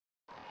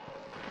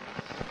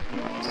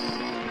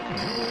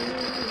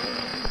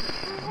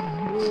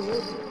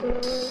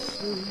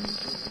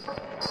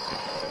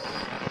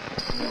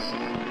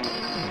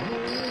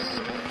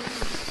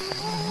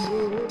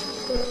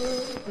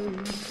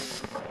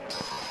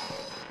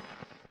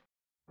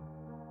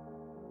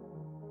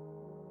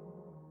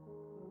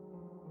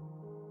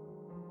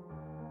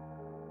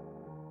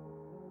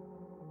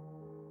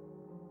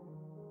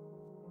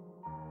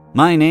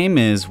My name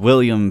is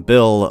William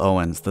Bill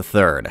Owens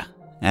III,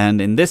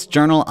 and in this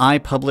journal I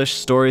publish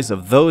stories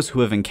of those who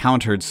have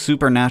encountered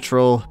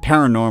supernatural,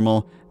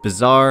 paranormal,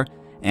 bizarre,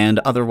 and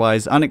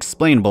otherwise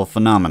unexplainable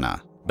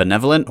phenomena,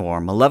 benevolent or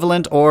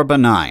malevolent or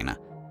benign,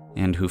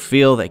 and who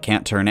feel they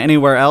can't turn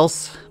anywhere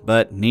else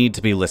but need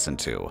to be listened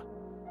to.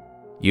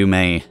 You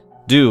may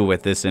do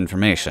with this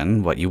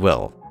information what you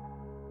will.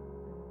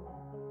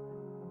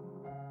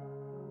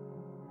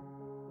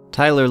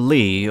 Tyler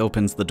Lee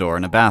opens the door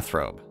in a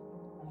bathrobe.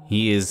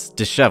 He is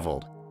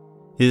disheveled.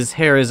 His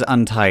hair is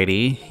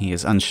untidy, he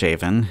is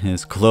unshaven,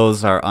 his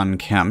clothes are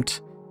unkempt,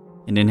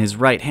 and in his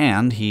right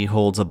hand he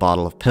holds a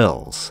bottle of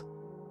pills.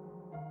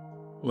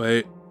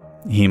 Wait.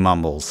 He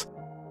mumbles.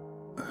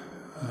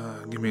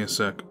 Give me a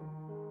sec.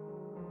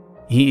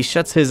 He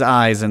shuts his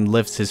eyes and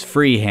lifts his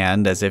free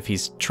hand as if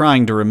he's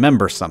trying to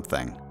remember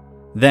something.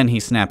 Then he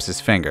snaps his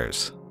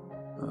fingers.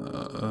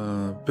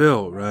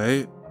 Bill,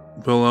 right?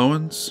 Bill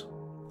Owens?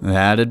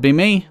 That'd be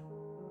me.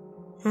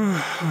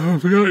 I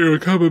forgot you were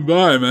coming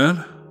by,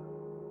 man.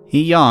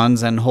 He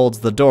yawns and holds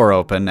the door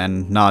open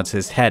and nods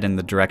his head in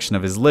the direction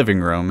of his living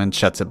room and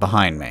shuts it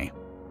behind me.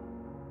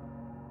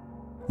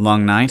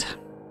 Long night?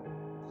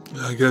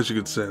 I guess you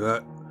could say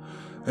that.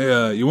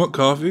 Hey, you want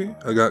coffee?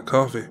 I got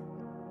coffee.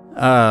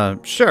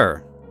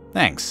 Sure.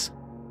 Thanks.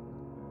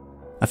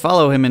 I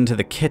follow him into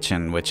the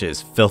kitchen, which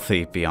is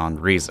filthy beyond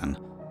reason.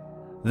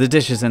 The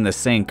dishes in the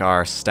sink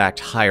are stacked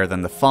higher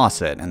than the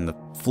faucet, and the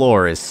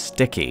floor is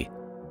sticky.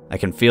 I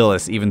can feel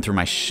this even through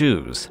my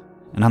shoes.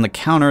 And on the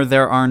counter,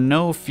 there are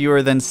no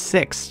fewer than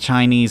 6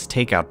 Chinese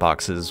takeout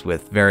boxes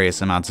with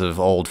various amounts of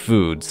old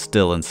food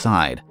still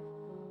inside.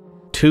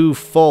 2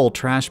 full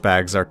trash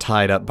bags are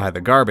tied up by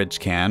the garbage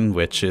can,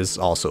 which is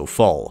also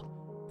full.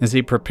 As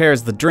he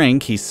prepares the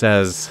drink, he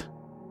says,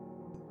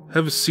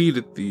 Have a seat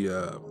at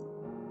the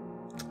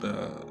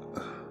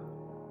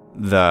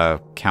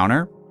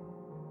counter?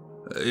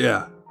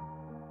 Yeah.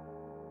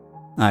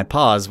 I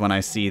pause when I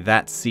see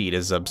that seat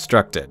is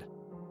obstructed.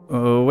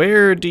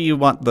 Where do you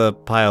want the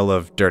pile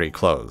of dirty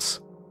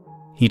clothes?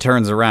 He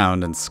turns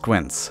around and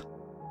squints.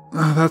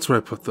 That's where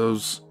I put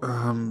those.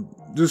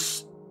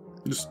 Just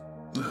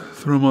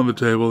throw them on the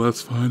table,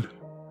 that's fine.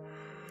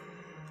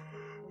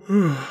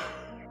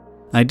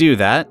 I do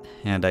that,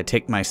 and I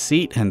take my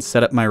seat and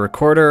set up my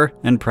recorder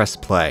and press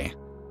play.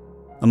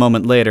 A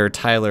moment later,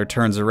 Tyler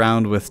turns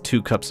around with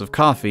 2 cups of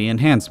coffee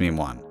and hands me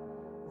one.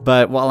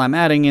 But while I'm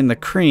adding in the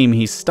cream,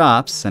 he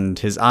stops and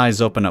his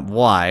eyes open up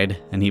wide,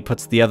 and he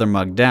puts the other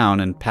mug down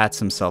and pats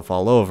himself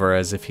all over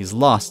as if he's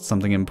lost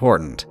something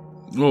important.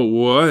 Oh,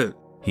 what?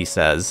 He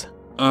says.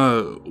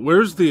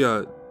 Where's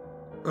the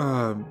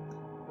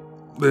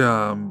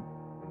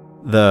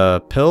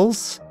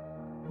pills?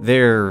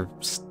 They're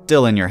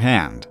still in your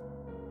hand.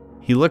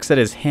 He looks at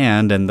his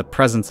hand and the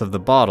presence of the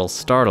bottle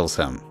startles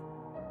him.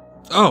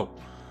 Oh.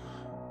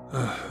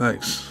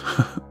 Thanks.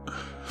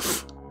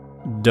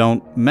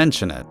 Don't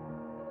mention it.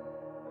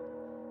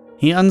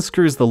 He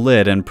unscrews the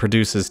lid and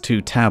produces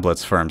 2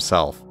 tablets for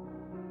himself.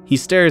 He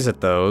stares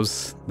at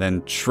those,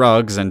 then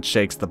shrugs and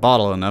shakes the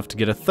bottle enough to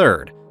get a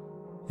 3rd,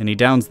 and he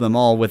downs them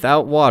all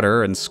without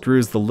water and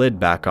screws the lid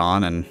back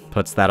on and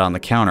puts that on the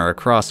counter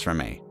across from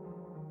me.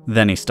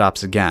 Then he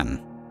stops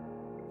again.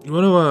 You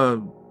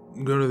want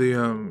to go to the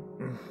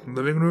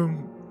living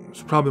room?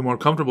 It's probably more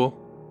comfortable.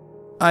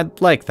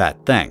 I'd like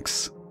that,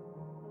 thanks.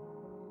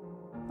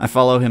 I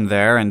follow him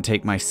there and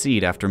take my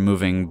seat after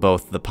moving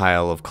both the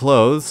pile of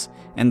clothes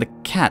and the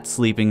cat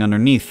sleeping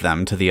underneath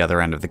them to the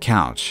other end of the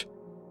couch.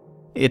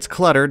 It's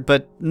cluttered,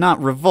 but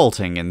not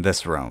revolting in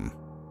this room.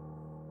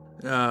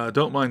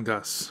 Don't mind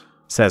Gus,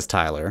 says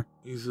Tyler.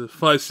 He's a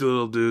feisty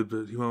little dude,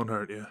 but he won't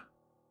hurt you.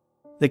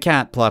 The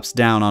cat plops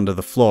down onto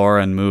the floor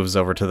and moves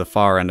over to the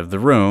far end of the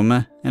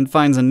room and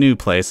finds a new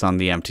place on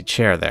the empty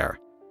chair there.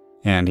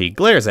 And he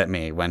glares at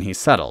me when he's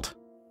settled.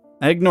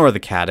 I ignore the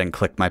cat and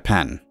click my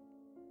pen.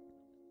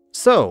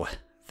 So,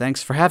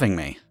 thanks for having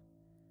me.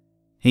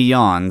 He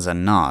yawns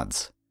and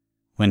nods.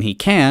 When he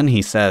can,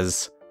 he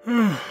says,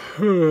 So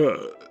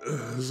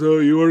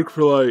you work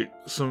for, like,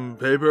 some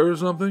paper or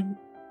something?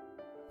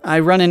 I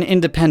run an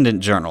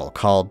independent journal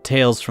called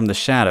Tales from the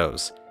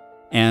Shadows,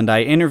 and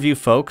I interview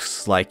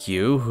folks like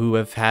you who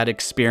have had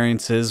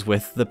experiences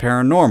with the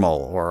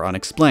paranormal or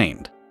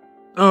unexplained.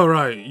 Oh,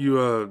 right.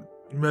 You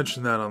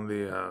mentioned that on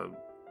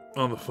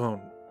the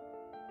phone.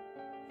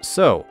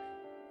 So,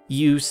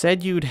 you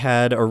said you'd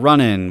had a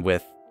run-in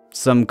with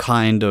some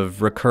kind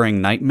of recurring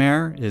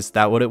nightmare, is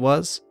that what it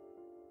was?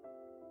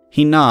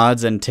 He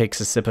nods and takes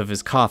a sip of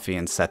his coffee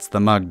and sets the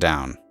mug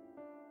down.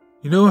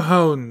 You know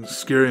how in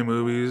scary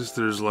movies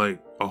there's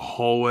like a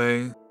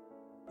hallway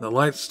The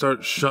lights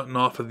start shutting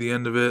off at the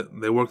end of it.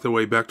 They work their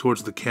way back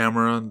towards the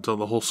camera until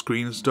the whole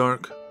screen is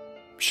dark.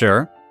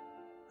 Sure.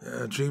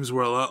 Yeah, dreams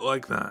were a lot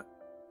like that.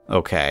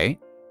 Okay.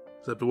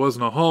 Except it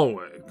wasn't a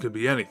hallway. It could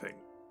be anything.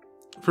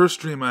 First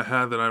dream I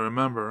had that I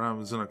remember, I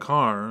was in a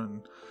car,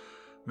 and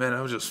man,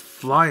 I was just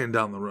flying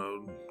down the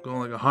road.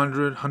 Going like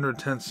 100,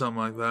 110, something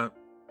like that.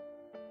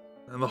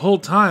 And the whole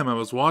time I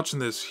was watching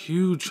this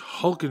huge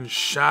hulking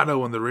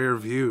shadow in the rear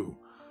view.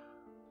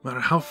 No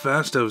matter how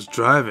fast I was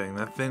driving,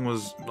 that thing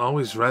was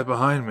always right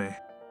behind me.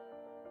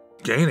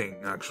 Gaining,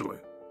 actually.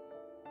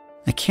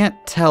 I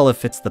can't tell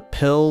if it's the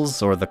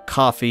pills or the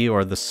coffee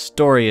or the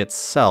story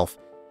itself,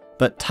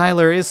 but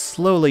Tyler is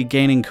slowly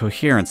gaining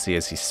coherency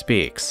as he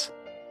speaks.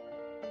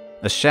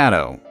 The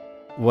shadow.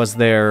 Was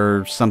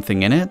there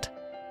something in it?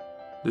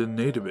 Didn't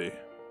need to be.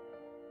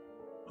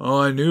 All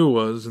I knew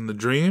was, in the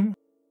dream,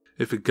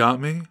 if it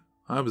got me,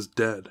 I was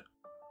dead.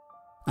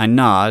 I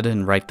nod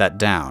and write that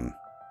down.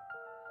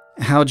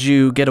 How'd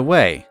you get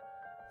away?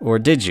 Or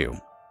did you?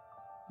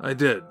 I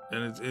did,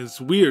 and it's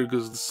weird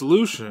because the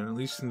solution, at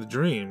least in the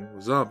dream,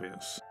 was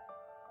obvious.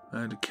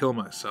 I had to kill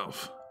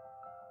myself.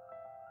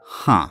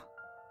 Huh.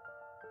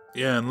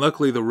 Yeah, and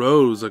luckily the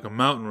road was like a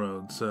mountain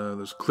road, so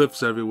there's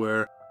cliffs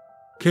everywhere.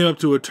 Came up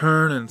to a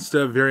turn, and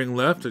instead of veering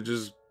left, I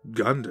just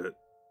gunned it.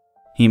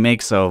 He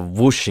makes a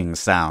whooshing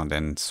sound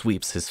and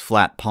sweeps his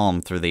flat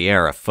palm through the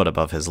air a foot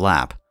above his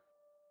lap.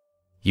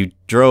 You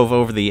drove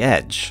over the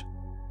edge.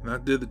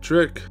 That did the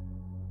trick.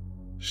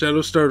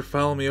 Shadow started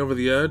following me over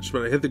the edge,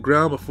 but I hit the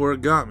ground before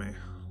it got me.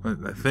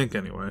 I think,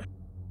 anyway.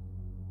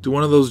 Do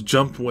one of those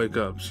jump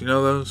wake-ups, you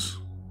know those?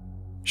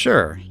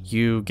 Sure,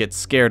 you get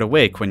scared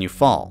awake when you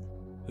fall.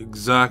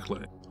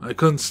 Exactly. I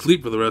couldn't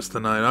sleep for the rest of the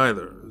night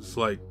either. It was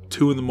like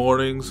 2 in the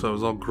morning, so I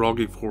was all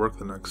groggy for work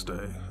the next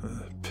day.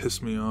 It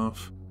pissed me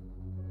off.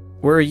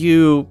 Were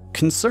you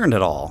concerned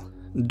at all?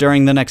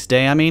 During the next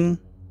day, I mean?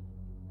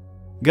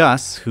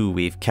 Gus, who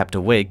we've kept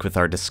awake with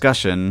our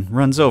discussion,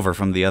 runs over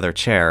from the other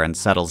chair and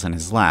settles in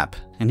his lap,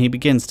 and he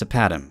begins to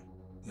pat him.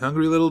 You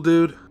hungry, little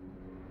dude?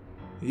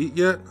 Eat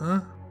yet,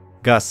 huh?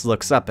 Gus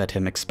looks up at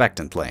him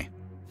expectantly.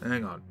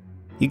 Hang on.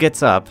 He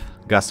gets up,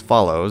 Gus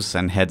follows,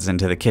 and heads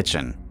into the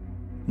kitchen.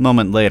 A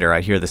moment later,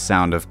 I hear the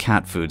sound of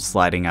cat food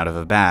sliding out of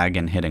a bag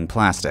and hitting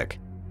plastic.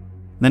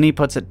 Then he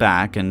puts it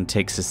back and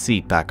takes his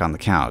seat back on the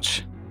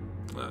couch.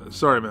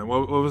 Sorry, man.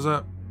 What was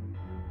that?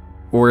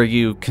 Were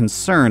you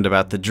concerned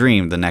about the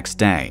dream the next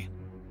day?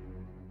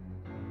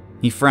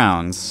 He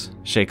frowns,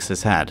 shakes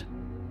his head.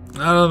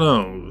 I don't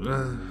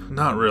know.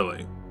 Not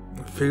really.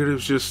 I figured it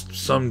was just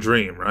some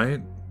dream, right?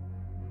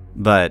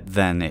 But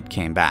then it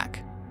came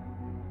back.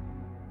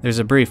 There's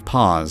a brief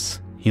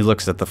pause. He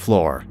looks at the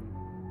floor.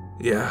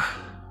 Yeah.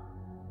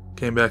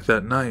 Came back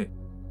that night.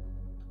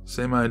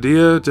 Same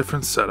idea,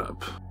 different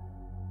setup.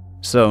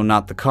 So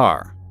not the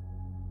car.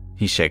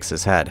 He shakes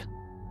his head.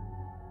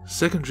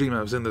 Second dream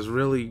I was in this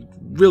really,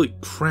 really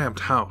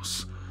cramped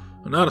house.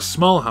 Not a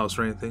small house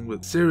or anything,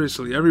 but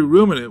seriously, every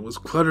room in it was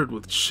cluttered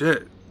with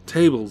shit.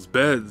 Tables,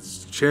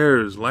 beds,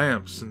 chairs,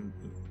 lamps, and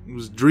it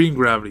was dream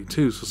gravity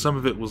too, so some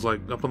of it was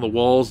like up on the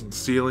walls and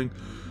ceiling.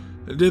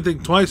 I didn't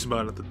think twice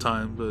about it at the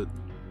time, but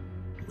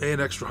it made it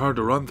extra hard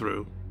to run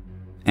through.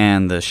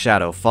 And the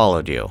shadow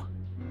followed you.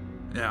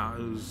 Yeah,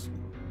 it was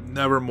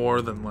never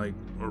more than like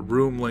a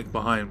room length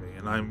behind me,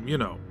 and I'm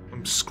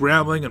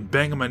scrambling and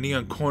banging my knee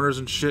on corners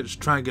and shit, just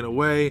trying to get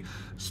away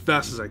as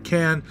fast as I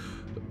can.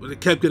 But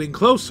it kept getting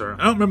closer.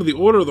 I don't remember the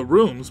order of the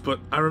rooms, but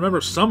I remember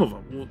some of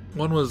them.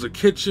 One was a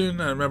kitchen.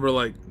 I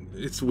remember,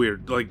 it's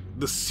weird.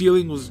 The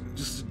ceiling was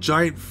just a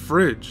giant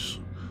fridge.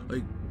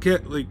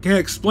 Can't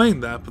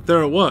explain that, but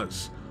there it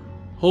was.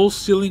 Whole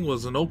ceiling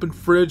was an open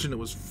fridge, and it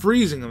was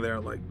freezing in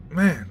there.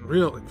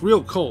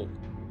 Real cold.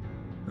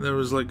 And there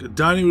was a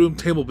dining room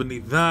table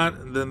beneath that,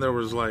 and then there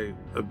was a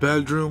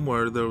bedroom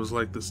where there was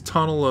this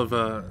tunnel of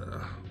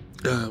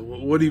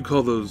what do you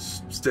call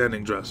those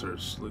standing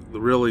dressers? The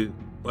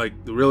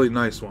really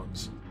nice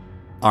ones.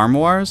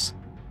 Armoires?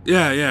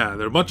 Yeah, there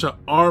were a bunch of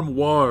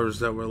armoires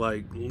that were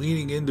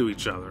leaning into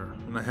each other,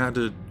 and I had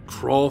to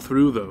crawl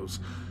through those.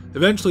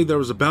 Eventually there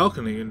was a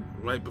balcony, and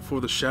right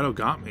before the shadow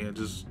got me, I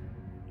just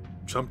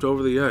jumped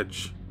over the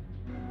edge.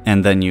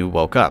 And then you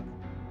woke up.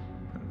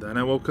 And then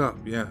I woke up,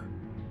 yeah.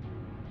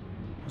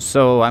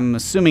 So I'm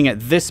assuming at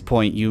this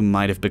point you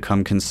might have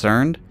become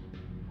concerned?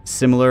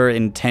 Similar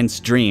intense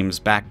dreams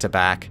back to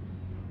back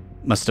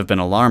must have been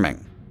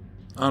alarming.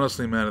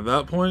 Honestly, man, at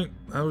that point,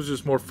 I was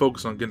just more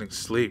focused on getting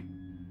sleep.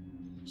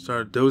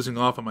 Started dozing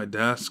off at my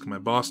desk. My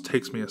boss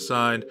takes me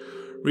aside,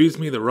 reads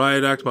me the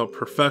riot act about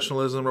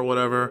professionalism or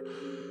whatever.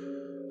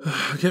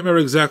 I can't remember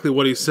exactly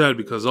what he said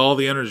because all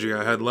the energy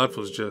I had left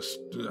was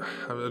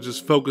I was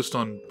just focused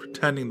on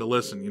pretending to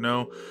listen,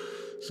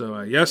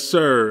 So, yes,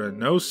 sir, and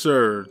no,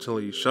 sir, till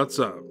he shuts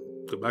up.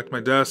 Go back to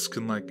my desk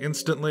and,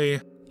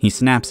 instantly... He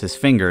snaps his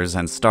fingers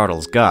and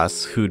startles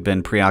Gus, who'd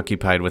been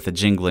preoccupied with a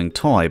jingling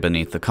toy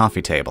beneath the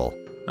coffee table.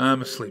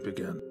 I'm asleep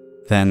again.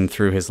 Then,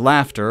 through his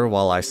laughter,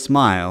 while I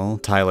smile,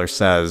 Tyler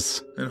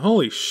says, And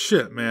holy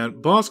shit,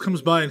 man, boss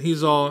comes by and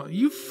he's all,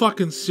 you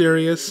fucking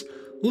serious?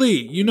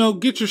 Lee,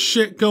 get your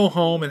shit, go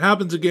home. It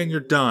happens again, you're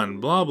done.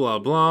 Blah, blah,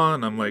 blah.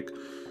 And I'm like,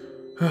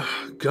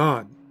 oh,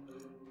 God.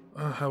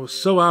 I was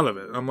so out of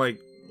it. I'm like,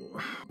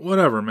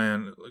 whatever,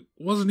 man.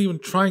 Wasn't even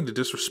trying to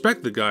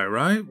disrespect the guy,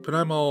 right? But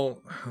I'm all,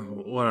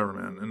 whatever,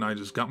 man. And I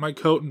just got my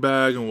coat and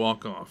bag and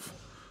walk off.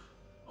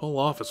 Whole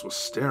office was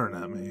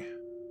staring at me.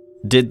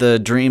 Did the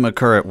dream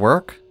occur at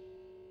work?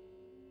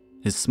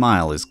 His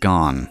smile is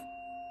gone.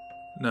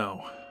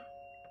 No.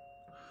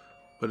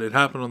 But it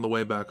happened on the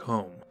way back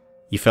home.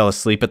 You fell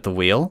asleep at the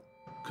wheel?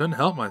 Couldn't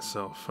help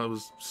myself. I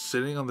was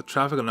sitting on the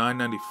traffic on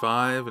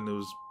I-95 and it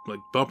was like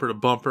bumper to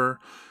bumper.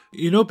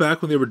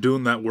 Back when they were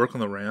doing that work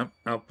on the ramp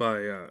out by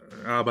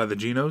the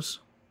Genos?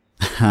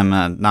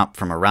 I'm not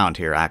from around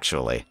here,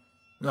 actually.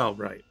 Oh,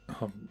 right.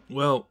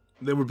 Well,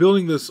 they were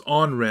building this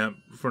on-ramp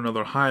for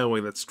another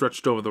highway that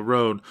stretched over the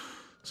road,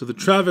 so the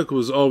traffic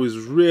was always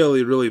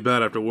really, really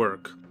bad after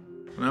work.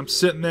 And I'm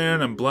sitting there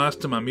and I'm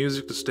blasting my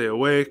music to stay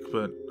awake,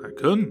 but I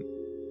couldn't.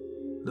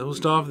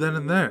 Dozed off then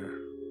and there.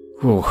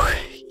 Whew,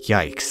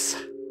 yikes.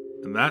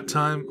 And that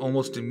time,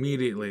 almost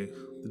immediately,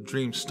 the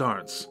dream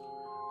starts.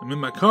 I'm in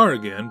my car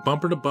again,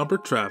 bumper to bumper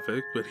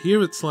traffic, but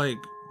here it's like,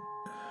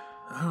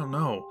 I don't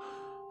know.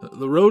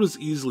 The road is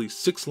easily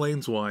 6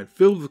 lanes wide,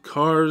 filled with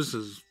cars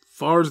as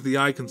far as the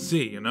eye can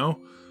see,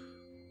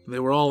 They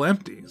were all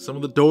empty. Some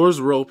of the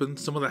doors were open,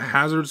 some of the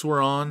hazards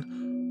were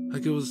on.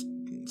 Like it was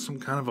some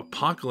kind of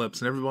apocalypse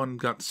and everyone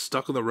got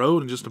stuck on the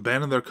road and just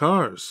abandoned their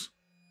cars.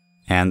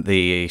 And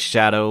the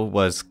shadow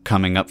was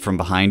coming up from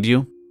behind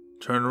you?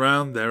 Turn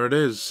around, there it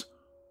is.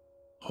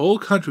 Whole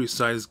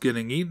countryside is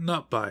getting eaten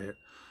up by it.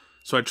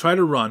 So I try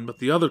to run, but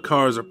the other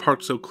cars are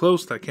parked so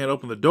close that I can't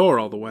open the door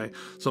all the way.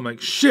 So I'm like,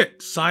 shit,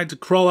 decide to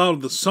crawl out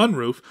of the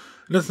sunroof.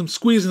 And as I'm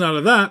squeezing out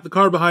of that, the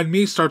car behind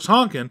me starts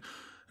honking.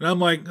 And I'm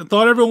like, I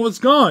thought everyone was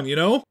gone,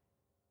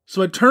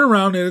 So I turn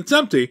around and it's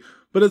empty,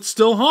 but it's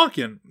still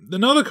honking.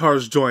 Then other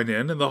cars join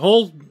in,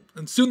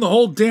 and soon the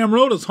whole damn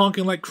road is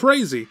honking like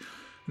crazy.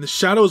 And the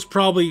shadow is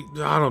probably,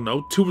 2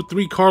 or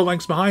 3 car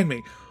lengths behind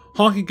me.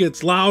 Honking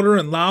gets louder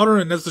and louder,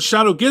 and as the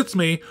shadow gets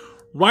me,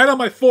 right on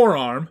my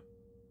forearm.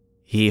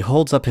 He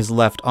holds up his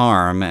left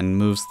arm and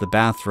moves the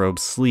bathrobe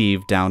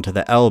sleeve down to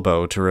the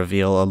elbow to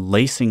reveal a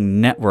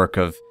lacing network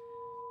of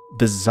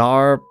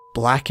bizarre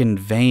blackened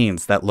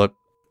veins that look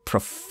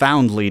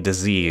profoundly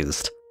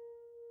diseased.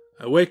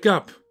 I wake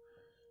up.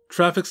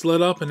 Traffic's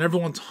lit up and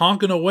everyone's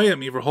honking away at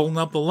me for holding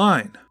up the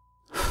line.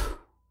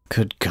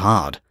 Good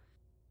God.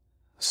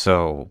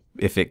 So,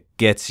 if it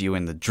gets you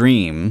in the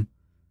dream...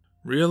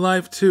 Real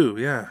life too,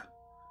 yeah.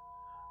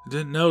 I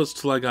didn't notice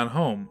till I got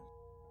home.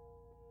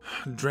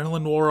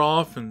 Adrenaline wore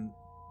off and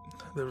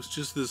there was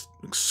just this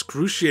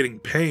excruciating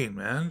pain,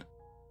 man.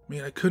 I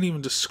mean, I couldn't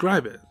even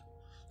describe it.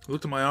 I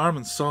looked at my arm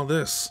and saw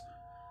this.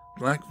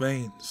 Black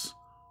veins.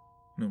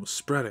 And it was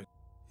spreading.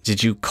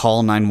 Did you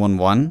call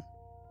 911?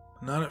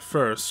 Not at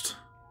first.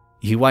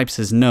 He wipes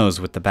his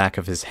nose with the back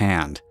of his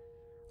hand,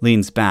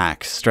 leans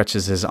back,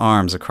 stretches his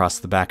arms across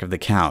the back of the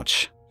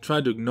couch.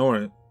 Tried to ignore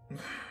it.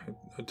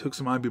 I took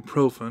some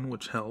ibuprofen,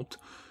 which helped.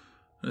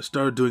 I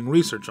started doing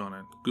research on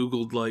it.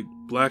 Googled,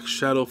 black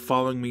shadow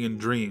following me in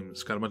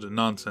dreams. Got a bunch of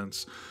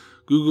nonsense.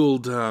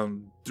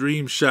 Googled,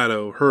 dream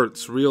shadow,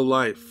 hurts, real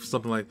life,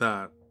 something like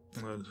that.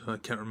 I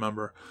can't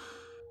remember.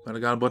 But I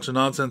got a bunch of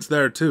nonsense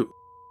there, too.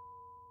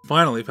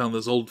 Finally found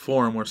this old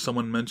forum where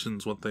someone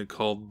mentions what they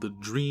called the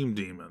dream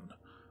demon.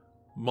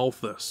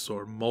 Malthus,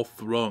 or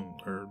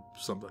Malthrung, or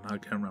something, I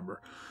can't remember.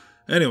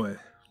 Anyway,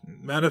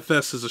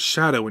 manifests as a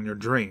shadow in your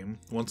dream,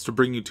 wants to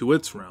bring you to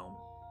its realm.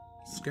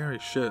 Scary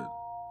shit.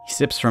 He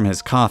sips from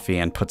his coffee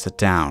and puts it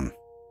down.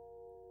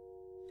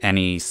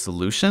 Any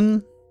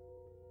solution?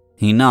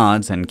 He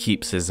nods and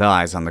keeps his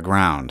eyes on the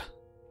ground.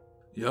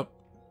 Yep.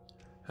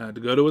 Had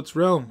to go to its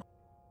realm.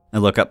 I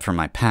look up from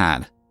my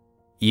pad.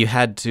 You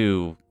had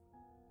to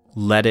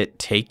let it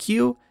take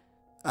you?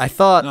 I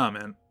thought... Nah,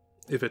 man.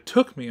 If it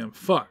took me, I'm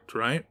fucked,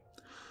 right?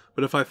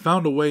 But if I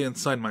found a way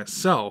inside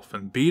myself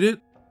and beat it...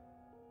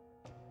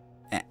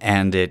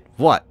 And it,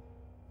 what?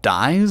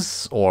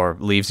 Dies? Or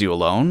leaves you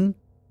alone?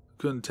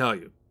 Couldn't tell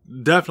you.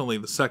 Definitely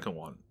the second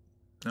one.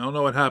 I don't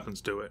know what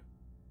happens to it.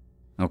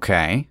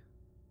 Okay.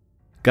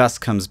 Gus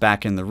comes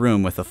back in the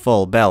room with a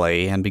full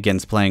belly and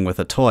begins playing with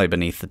a toy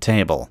beneath the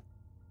table.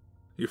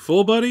 You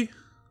full, buddy?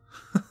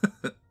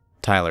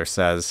 Tyler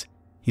says.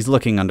 He's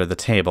looking under the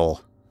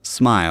table,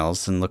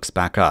 smiles, and looks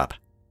back up.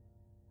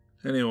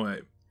 Anyway,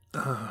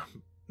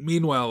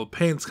 meanwhile, the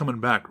pain's coming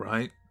back,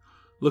 right?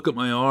 Look at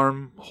my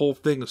arm, whole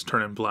thing is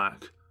turning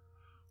black.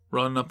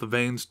 Running up the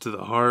veins to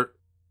the heart.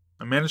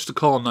 I managed to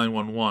call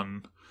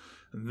 911,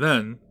 and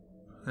then,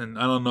 and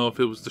I don't know if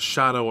it was the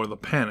shadow or the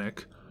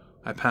panic,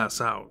 I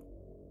pass out.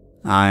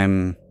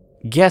 I'm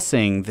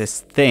guessing this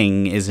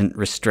thing isn't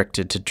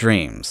restricted to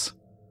dreams.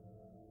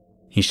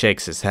 He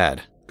shakes his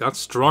head. Got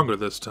stronger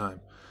this time.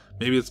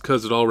 Maybe it's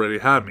because it already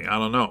had me, I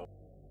don't know.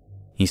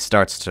 He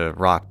starts to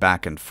rock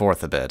back and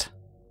forth a bit,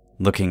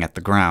 looking at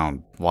the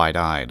ground,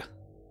 wide-eyed,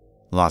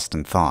 lost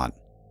in thought.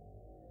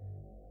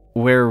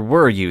 Where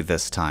were you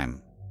this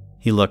time?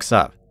 He looks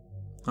up.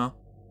 Huh?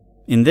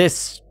 In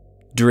this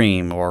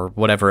dream or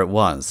whatever it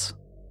was.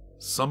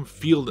 Some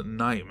field at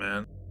night,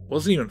 man.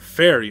 Wasn't even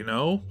fair, you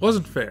know?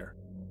 Wasn't fair.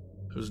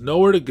 There was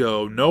nowhere to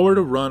go, nowhere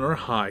to run or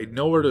hide,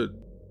 nowhere to...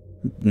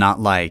 Not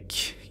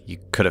like you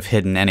could have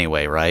hidden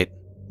anyway, right?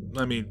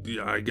 I mean,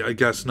 yeah, I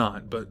guess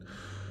not, but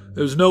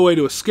there was no way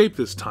to escape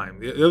this time.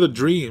 The other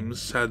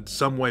dreams had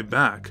some way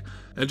back.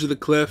 Edge of the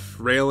cliff,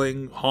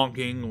 railing,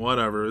 honking,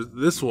 whatever.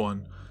 This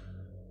one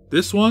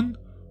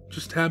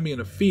just had me in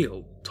a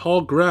field.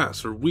 Tall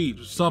grass or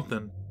weeds or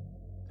something.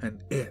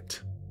 And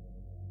it.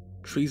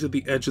 Trees at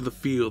the edge of the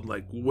field,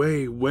 like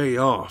way, way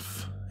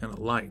off. And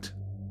a light.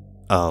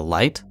 A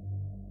light?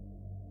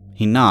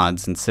 He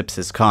nods and sips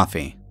his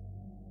coffee.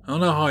 I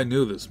don't know how I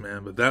knew this,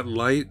 man, but that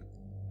light,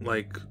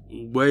 like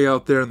way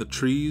out there in the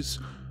trees,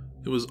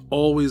 it was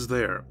always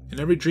there. In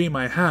every dream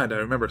I had, I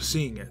remember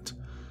seeing it.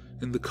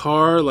 In the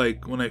car,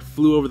 like when I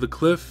flew over the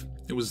cliff,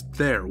 it was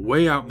there,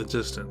 way out in the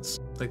distance,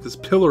 like this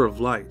pillar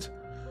of light.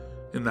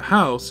 In the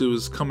house, it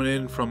was coming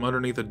in from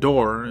underneath a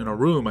door in a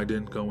room I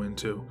didn't go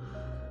into.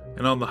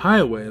 And on the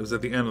highway, it was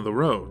at the end of the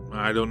road.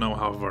 I don't know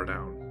how far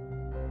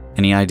down.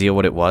 Any idea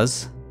what it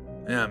was?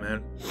 Yeah,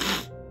 man.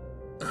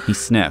 He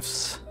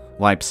sniffs,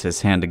 wipes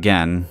his hand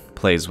again,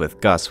 plays with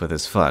Gus with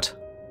his foot.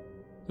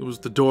 It was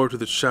the door to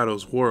the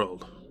Shadow's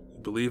world.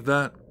 You believe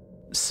that?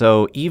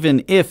 So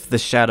even if the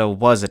Shadow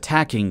was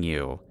attacking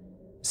you,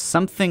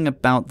 something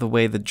about the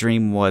way the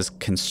dream was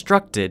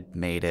constructed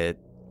made it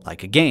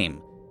like a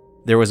game.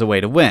 There was a way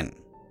to win.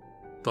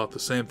 Thought the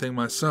same thing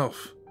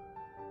myself.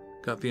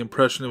 Got the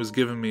impression it was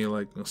giving me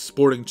like a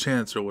sporting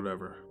chance or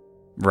whatever.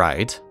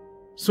 Right.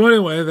 So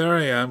anyway, there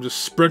I am, just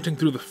sprinting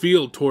through the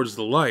field towards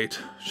the light.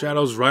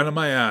 Shadow's right on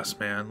my ass,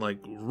 man, like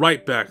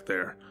right back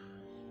there.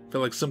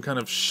 Felt like some kind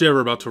of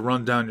shiver about to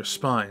run down your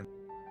spine.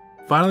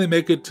 Finally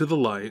make it to the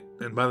light,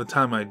 and by the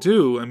time I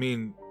do, I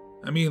mean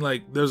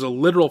like there's a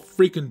literal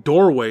freaking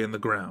doorway in the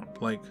ground,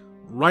 like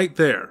right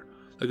there,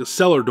 like a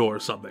cellar door or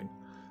something.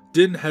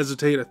 Didn't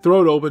hesitate, I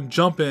throw it open,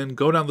 jump in,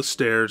 go down the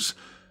stairs.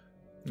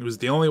 It was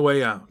the only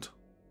way out.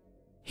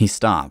 He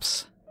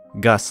stops.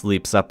 Gus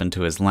leaps up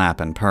into his lap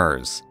and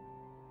purrs.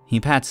 He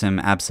pats him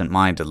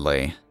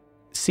absent-mindedly.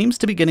 Seems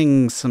to be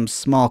getting some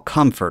small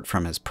comfort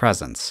from his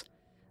presence.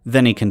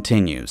 Then he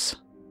continues.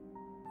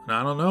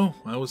 I don't know,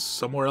 I was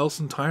somewhere else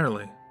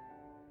entirely.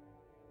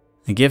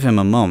 I give him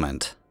a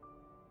moment.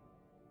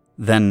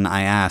 Then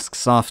I ask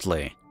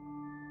softly,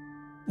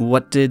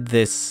 what did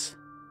this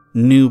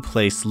new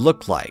place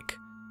look like?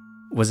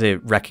 Was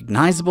it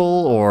recognizable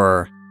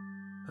or...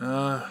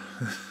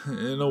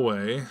 in a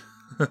way.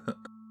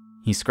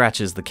 He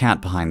scratches the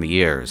cat behind the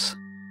ears.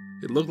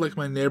 It looked like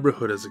my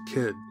neighborhood as a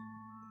kid.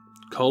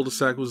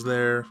 Cul-de-sac was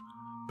there,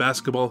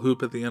 basketball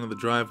hoop at the end of the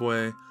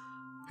driveway.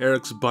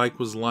 Eric's bike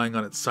was lying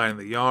on its side in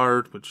the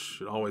yard, which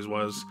it always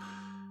was.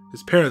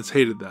 His parents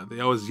hated that. They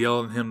always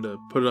yelled at him to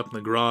put it up in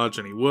the garage,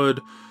 and he would,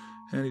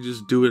 and he'd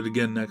just do it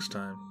again next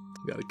time.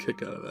 Got a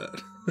kick out of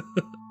that.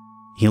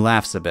 He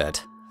laughs a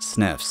bit,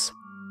 sniffs.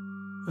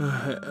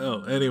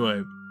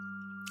 Anyway,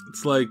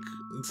 it's like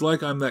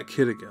I'm that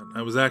kid again.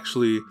 I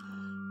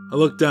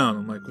looked down,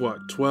 I'm like,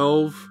 what,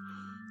 12?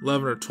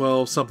 11 or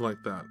 12, something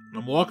like that. And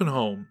I'm walking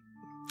home,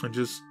 and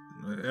just,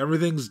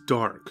 everything's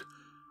dark.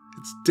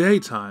 It's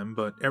daytime,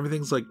 but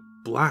everything's like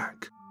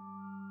black.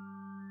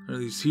 There are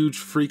these huge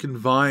freaking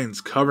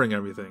vines covering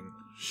everything,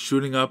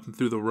 shooting up and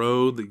through the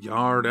road, the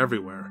yard,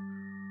 everywhere.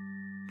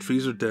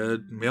 Trees are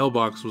dead,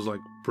 mailbox was like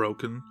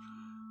broken.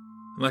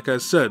 And like I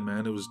said,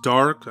 man, it was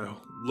dark. I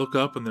look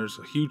up and there's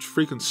a huge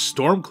freaking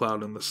storm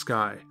cloud in the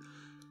sky.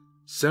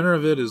 Center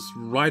of it is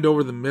right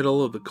over the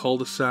middle of the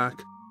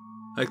cul-de-sac.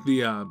 Like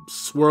the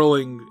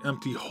swirling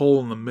empty hole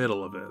in the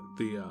middle of it.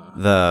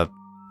 The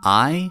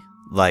eye?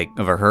 Like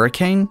of a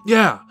hurricane?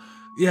 Yeah,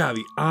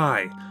 the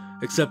eye.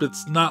 Except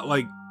it's not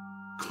like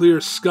clear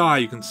sky,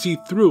 you can see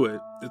through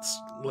it. It's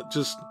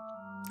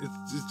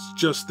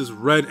just this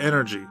red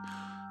energy,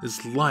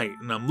 this light.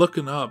 And I'm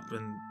looking up,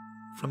 and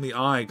from the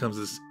eye comes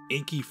this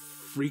inky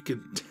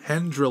freaking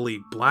tendrily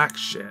black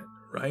shit,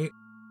 right?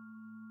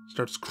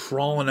 Starts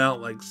crawling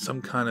out like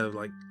some kind of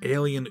like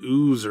alien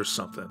ooze or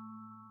something.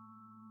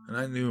 And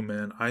I knew,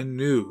 man,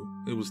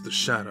 it was the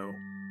Shadow.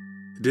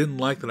 It didn't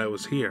like that I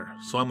was here,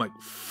 so I'm like,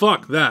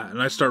 fuck that,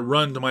 and I start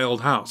running to my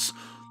old house.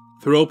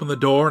 Throw open the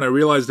door, and I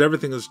realized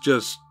everything is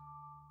just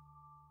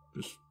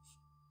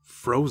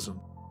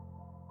frozen.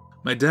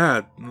 My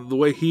dad, the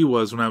way he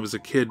was when I was a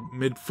kid,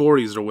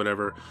 mid-40s or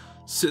whatever,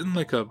 sitting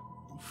like a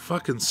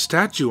fucking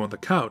statue on the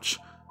couch.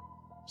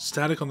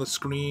 Static on the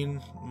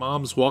screen,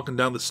 mom's walking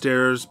down the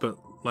stairs, but,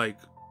 like,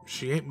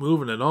 she ain't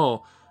moving at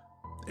all.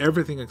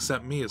 Everything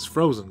except me is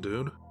frozen,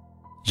 dude.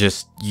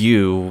 Just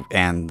you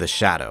and the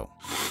Shadow.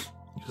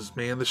 Just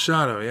me and the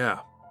Shadow, yeah.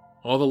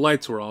 All the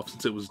lights were off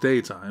since it was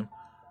daytime.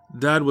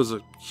 Dad was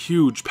a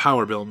huge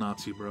power bill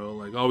Nazi, bro.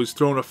 Like, always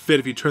throwing a fit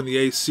if you turned the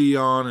AC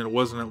on and it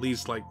wasn't at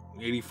least, like,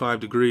 85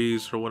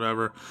 degrees or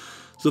whatever.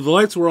 So the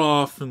lights were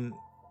off, and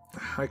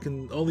I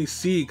can only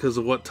see because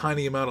of what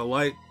tiny amount of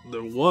light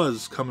there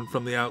was coming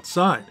from the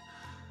outside.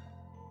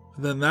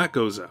 And then that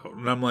goes out,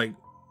 and I'm like,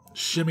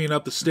 shimmying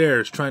up the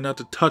stairs, trying not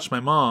to touch my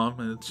mom,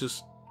 and it's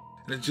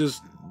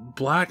just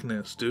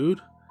blackness,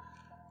 dude.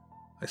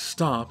 I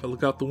stop, I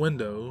look out the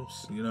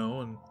windows,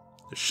 and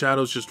the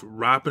shadow's just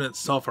wrapping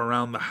itself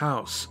around the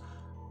house.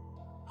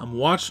 I'm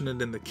watching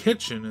it in the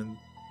kitchen,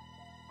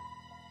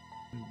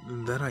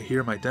 and then I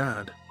hear my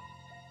dad.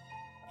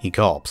 He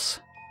gulps,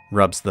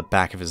 rubs the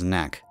back of his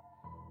neck.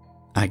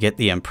 I get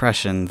the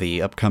impression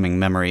the upcoming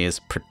memory is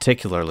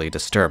particularly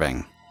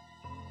disturbing.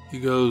 He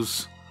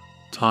goes,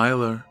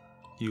 "Tyler,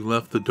 you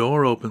left the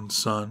door open,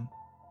 son."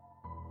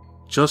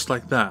 Just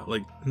like that,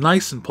 like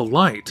nice and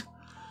polite.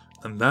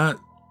 And that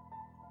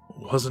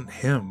wasn't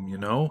him,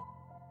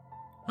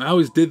 I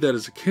always did that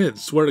as a kid,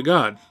 swear to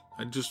God.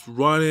 I'd just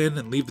run in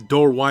and leave the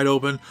door wide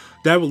open.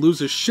 Dad would lose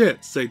his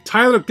shit, say,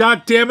 "Tyler,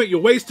 goddammit,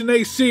 you're wasting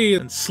AC,"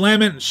 and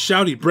slam it and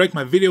shout he'd break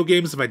my video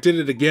games if I did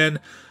it again.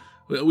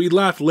 We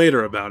laughed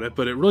later about it,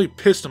 but it really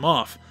pissed him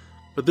off.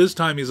 But this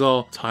time he's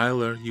all,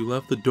 "Tyler, you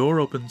left the door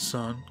open,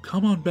 son.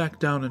 Come on back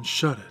down and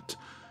shut it."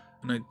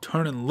 And I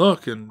turn and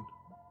look, and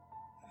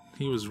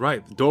he was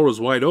right. The door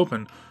was wide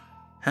open.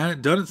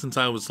 Hadn't done it since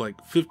I was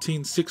like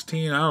 15,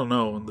 16, I don't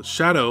know. And the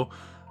shadow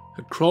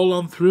had crawled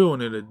on through,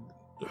 and it had...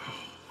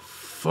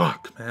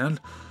 Fuck, man.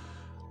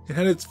 It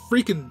had its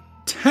freaking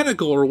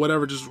tentacle or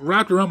whatever just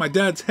wrapped around my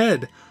dad's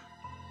head.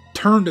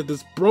 Turned at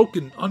this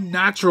broken,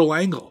 unnatural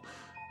angle.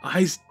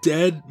 Eyes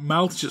dead,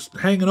 mouth just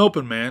hanging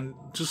open, man.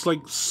 Just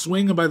like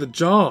swinging by the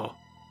jaw.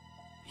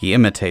 He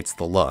imitates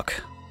the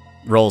look,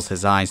 rolls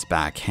his eyes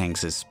back,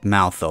 hangs his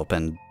mouth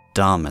open,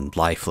 dumb and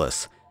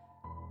lifeless.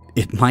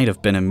 It might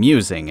have been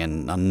amusing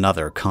in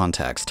another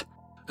context.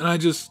 And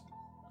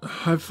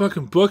I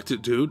fucking booked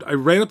it, dude. I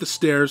ran up the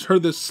stairs,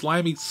 heard this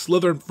slimy,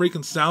 slithering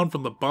freaking sound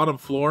from the bottom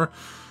floor.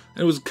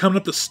 And it was coming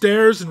up the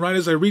stairs, and right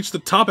as I reached the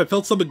top, I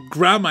felt something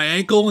grab my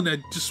ankle, and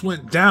I just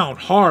went down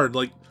hard,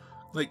 like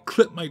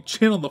clipped my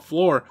chin on the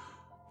floor.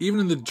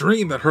 Even in the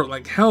dream, that hurt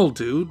like hell,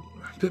 dude.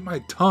 I bit my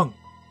tongue.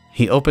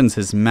 He opens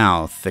his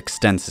mouth,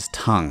 extends his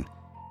tongue.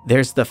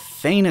 There's the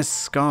faintest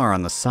scar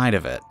on the side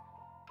of it.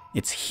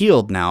 It's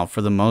healed now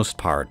for the most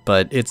part,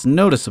 but it's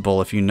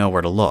noticeable if you know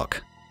where to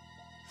look.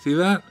 See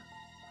that?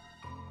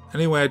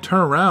 Anyway, I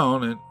turn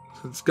around, and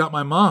it's got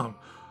my mom.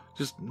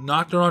 Just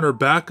knocked her on her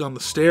back on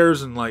the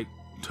stairs and,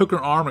 took her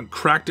arm and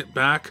cracked it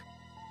back.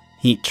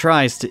 He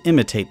tries to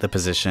imitate the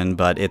position,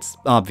 but it's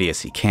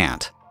obvious he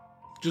can't.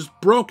 Just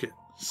broke it.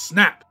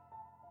 Snap.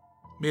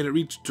 Made it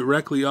reach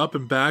directly up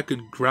and back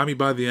and grab me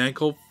by the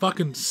ankle.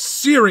 Fucking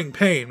searing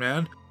pain,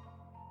 man.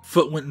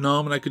 Foot went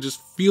numb, and I could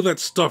just feel that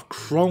stuff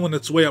crawling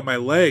its way up my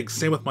legs.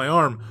 Same with my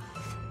arm.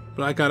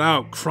 But I got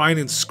out, crying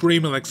and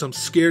screaming like some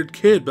scared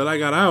kid, but I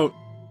got out.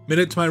 Made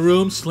it to my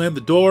room, slammed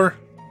the door.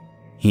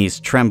 He's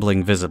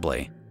trembling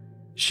visibly,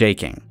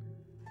 shaking.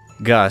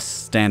 Gus,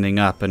 standing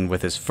up and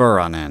with his fur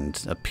on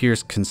end,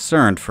 appears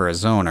concerned for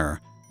his owner,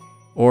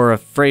 or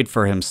afraid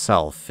for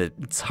himself.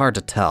 It's hard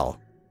to tell.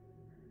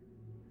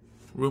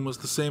 Room was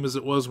the same as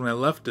it was when I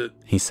left it,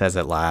 he says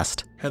at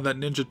last. Had that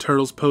Ninja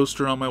Turtles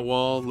poster on my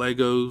wall,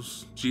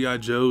 Legos, G.I.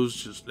 Joes,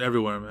 just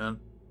everywhere, man.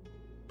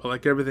 But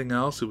like everything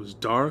else, it was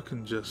dark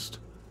and it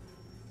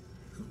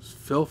was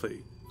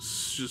filthy.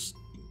 It's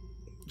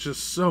just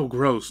so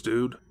gross,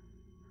 dude.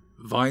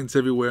 Vines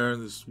everywhere,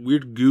 and this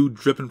weird goo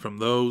dripping from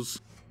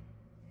those.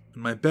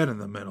 And my bed in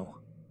the middle.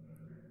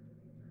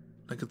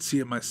 I could see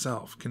it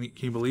myself. Can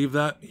you believe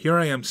that? Here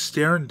I am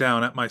staring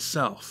down at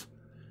myself.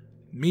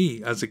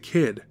 Me as a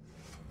kid.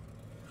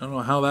 I don't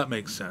know how that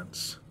makes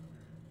sense.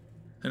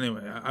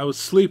 Anyway, I was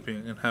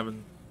sleeping and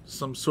having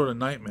some sort of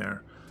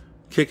nightmare.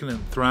 Kicking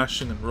and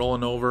thrashing and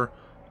rolling over.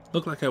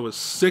 Looked like I was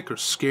sick or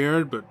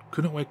scared, but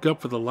couldn't wake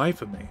up for the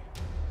life of me.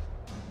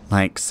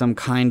 Like some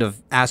kind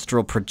of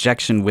astral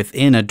projection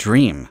within a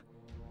dream.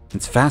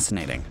 It's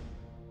fascinating.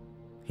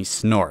 He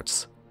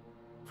snorts.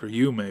 For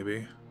you,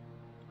 maybe.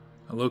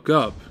 I look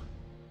up,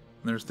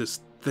 and there's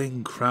this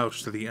thing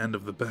crouched to the end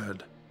of the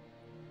bed.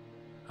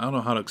 I don't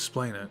know how to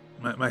explain it.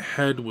 My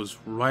head was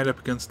right up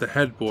against the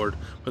headboard,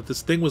 but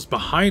this thing was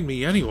behind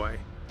me anyway.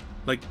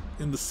 Like,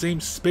 in the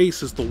same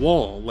space as the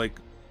wall, like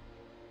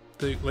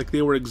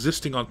they were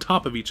existing on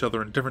top of each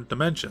other in different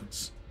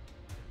dimensions.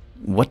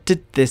 What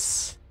did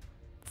this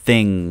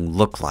thing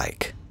look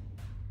like?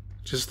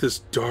 Just this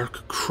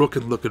dark,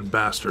 crooked-looking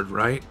bastard,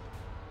 right?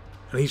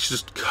 And he's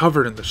just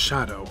covered in the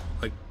shadow,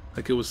 like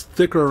it was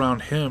thicker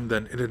around him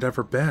than it had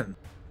ever been.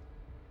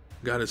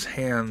 Got his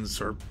hands,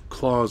 or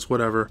claws,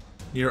 whatever,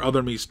 near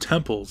other me's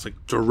temples, like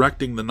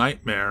directing the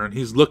nightmare, and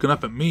he's looking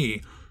up at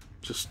me,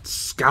 just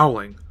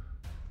scowling.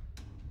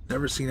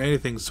 Never seen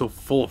anything so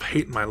full of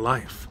hate in my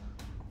life.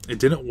 It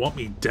didn't want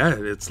me dead.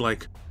 It's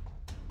like,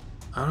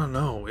 I don't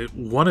know, it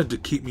wanted to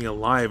keep me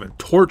alive and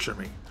torture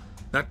me.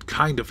 That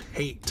kind of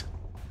hate.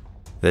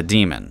 The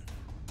demon.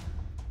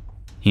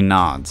 He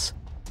nods,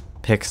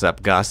 picks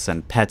up Gus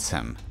and pets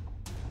him.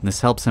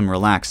 This helps him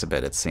relax a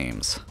bit, it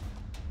seems.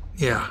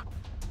 Yeah.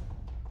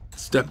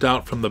 Stepped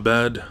out from the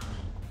bed,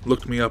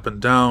 looked me up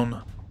and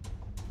down,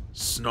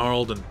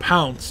 snarled and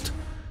pounced,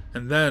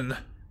 and then...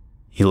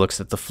 He looks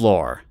at the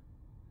floor.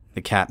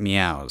 The cat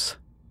meows.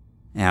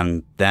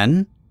 And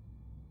then?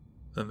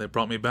 Then they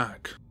brought me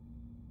back.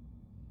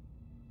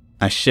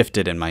 I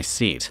shifted in my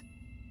seat.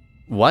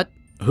 What?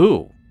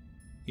 Who?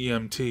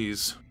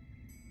 EMTs.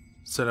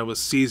 Said I was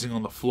seizing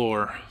on the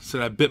floor.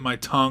 Said I bit my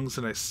tongue.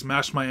 Said I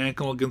smashed my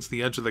ankle against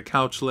the edge of the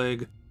couch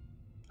leg.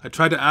 I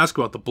tried to ask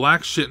about the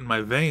black shit in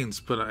my veins,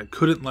 but I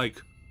couldn't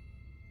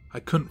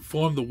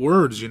form the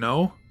words, you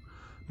know?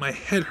 My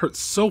head hurt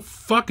so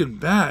fucking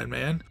bad,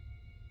 man.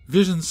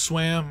 Vision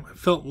swam. I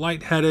felt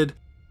lightheaded.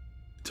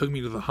 They took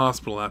me to the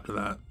hospital after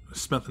that. I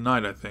spent the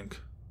night, I think.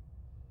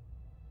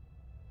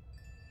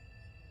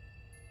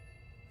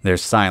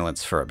 There's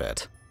silence for a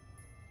bit.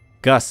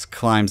 Gus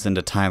climbs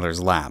into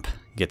Tyler's lap,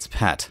 gets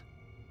pet.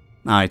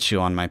 I chew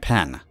on my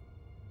pen.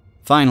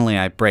 Finally,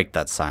 I break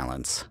that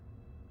silence.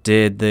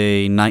 Did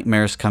the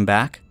nightmares come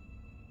back?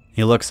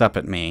 He looks up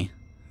at me,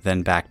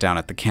 then back down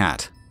at the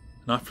cat.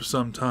 Not for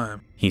some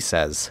time, he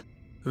says.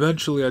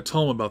 Eventually, I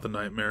told him about the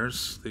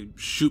nightmares. They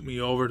shoot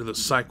me over to the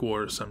psych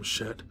ward or some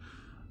shit.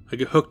 I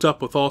get hooked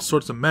up with all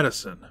sorts of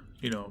medicine.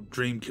 You know,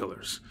 dream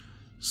killers.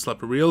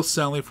 Slept real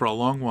soundly for a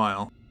long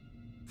while.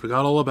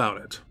 Forgot all about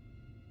it.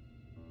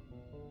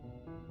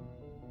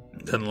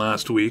 Then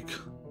last week,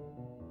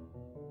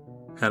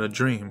 had a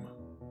dream.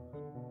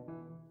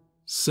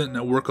 Sitting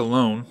at work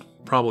alone,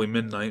 probably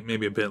midnight,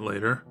 maybe a bit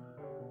later.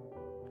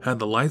 Had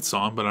the lights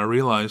on, but I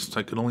realized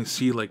I could only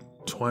see like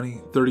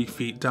 20, 30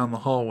 feet down the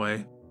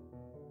hallway.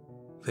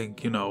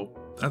 Think,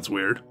 that's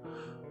weird.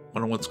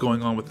 Wonder what's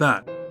going on with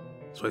that.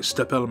 So I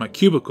step out of my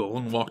cubicle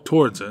and walk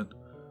towards it.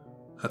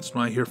 That's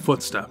when I hear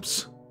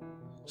footsteps.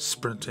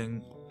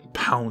 Sprinting,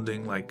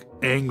 pounding, like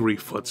angry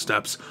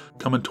footsteps,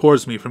 coming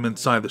towards me from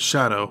inside the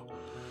shadow.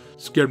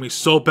 Scared me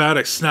so bad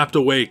I snapped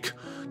awake.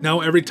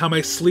 Now every time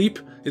I sleep,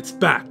 it's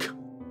back.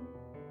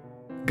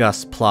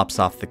 Gus plops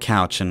off the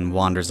couch and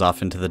wanders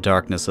off into the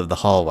darkness of the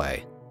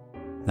hallway.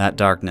 That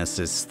darkness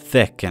is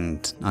thick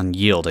and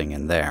unyielding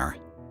in there.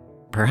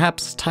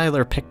 Perhaps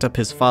Tyler picked up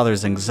his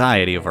father's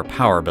anxiety over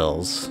power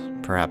bills,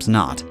 perhaps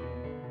not.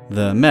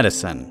 The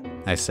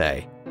medicine, I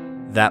say.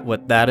 That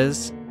what that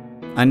is?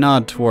 I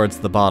nod towards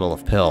the bottle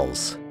of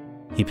pills.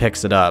 He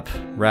picks it up,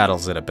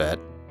 rattles it a bit.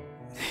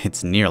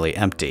 It's nearly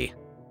empty.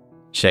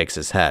 Shakes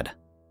his head.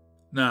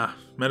 Nah,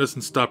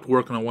 medicine stopped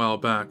working a while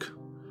back.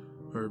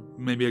 Or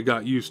maybe I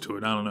got used to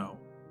it, I don't know.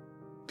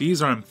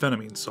 These are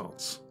amphetamine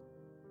salts.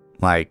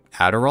 Like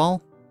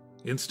Adderall?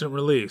 Instant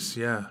release,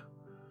 yeah.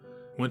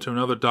 Went to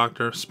another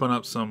doctor, spun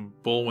up some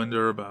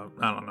bullwinder about,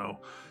 I don't know.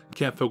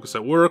 Can't focus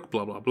at work,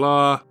 blah blah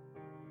blah.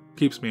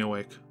 Keeps me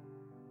awake.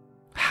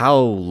 How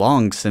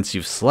long since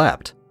you've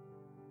slept?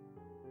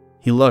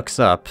 He looks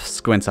up,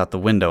 squints out the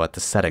window at the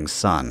setting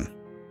sun.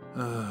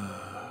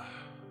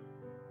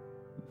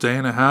 Day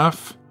and a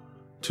half?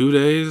 2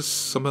 days?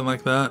 Something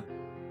like that.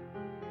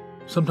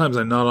 Sometimes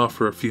I nod off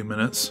for a few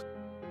minutes.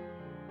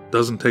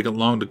 Doesn't take it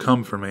long to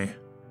come for me.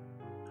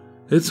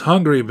 It's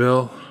hungry,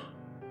 Bill.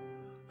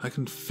 I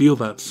can feel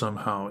that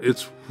somehow.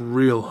 It's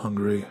real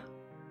hungry.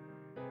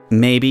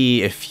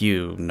 Maybe if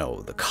you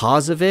know the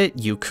cause of it,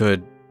 you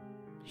could...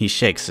 He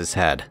shakes his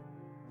head.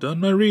 Done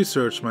my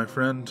research, my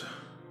friend.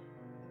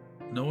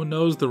 No one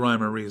knows the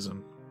rhyme or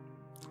reason.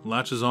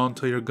 Latches on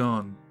till you're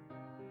gone.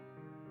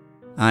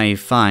 I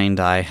find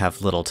I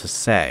have little to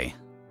say.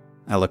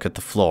 I look at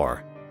the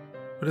floor.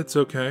 But it's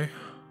okay.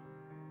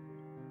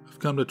 I've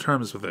come to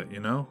terms with it, you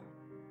know?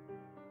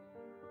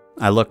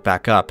 I look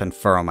back up and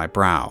furrow my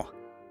brow.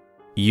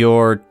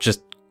 You're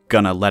just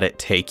gonna let it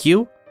take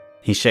you?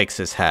 He shakes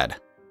his head.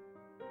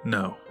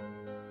 No.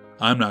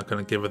 I'm not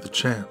gonna give it the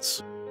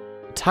chance.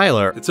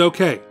 Tyler... It's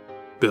okay,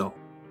 Bill.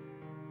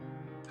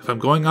 If I'm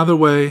going either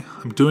way,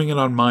 I'm doing it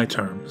on my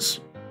terms.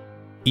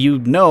 You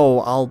know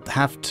I'll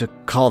have to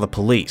call the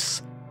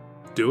police.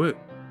 Do it.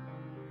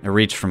 I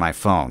reach for my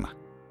phone.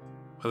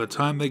 By the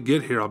time they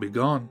get here, I'll be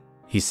gone.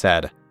 He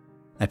said.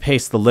 I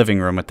paced the living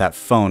room with that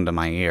phone to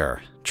my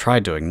ear,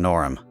 tried to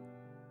ignore him.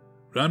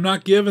 But I'm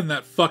not giving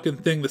that fucking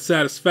thing the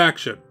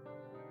satisfaction.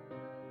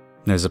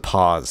 There's a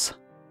pause.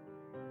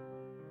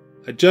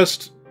 I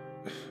just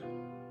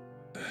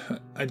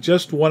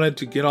wanted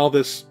to get all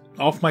this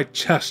off my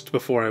chest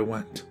before I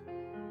went.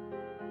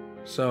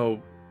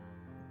 So,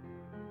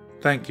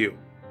 thank you.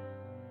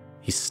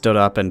 He stood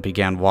up and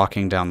began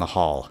walking down the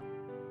hall.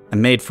 I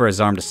made for his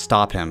arm to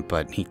stop him,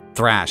 but he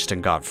thrashed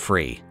and got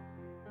free.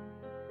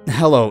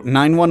 Hello,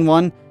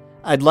 911?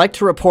 I'd like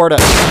to report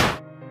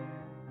a...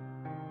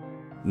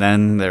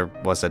 Then there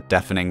was a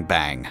deafening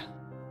bang.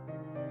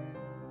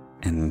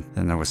 And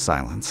then there was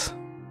silence.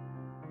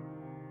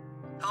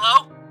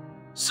 Hello?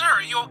 Sir,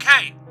 are you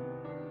okay?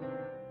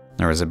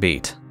 There was a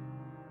beat.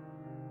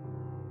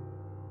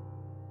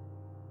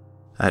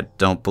 I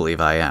don't believe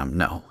I am,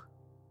 no.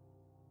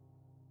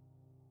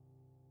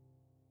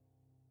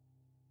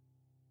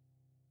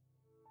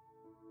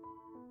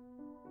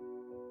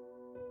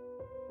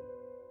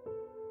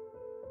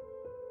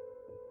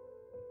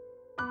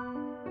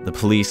 The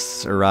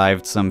police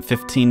arrived some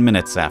 15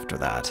 minutes after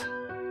that.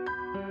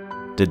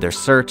 Did their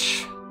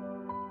search,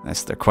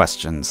 asked their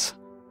questions.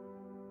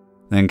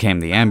 Then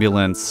came the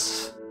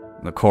ambulance,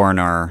 the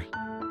coroner,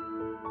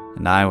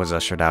 and I was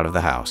ushered out of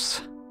the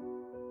house.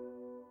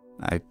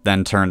 I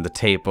then turned the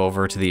tape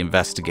over to the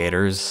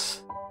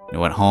investigators, and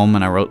went home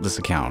and I wrote this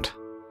account.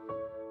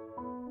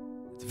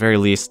 At the very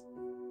least,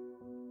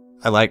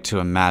 I like to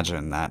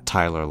imagine that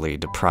Tyler Lee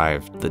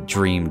deprived the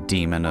dream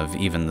demon of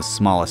even the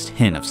smallest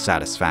hint of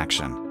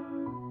satisfaction.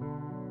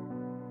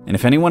 And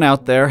if anyone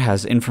out there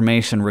has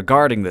information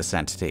regarding this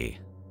entity,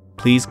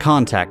 please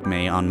contact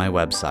me on my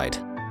website.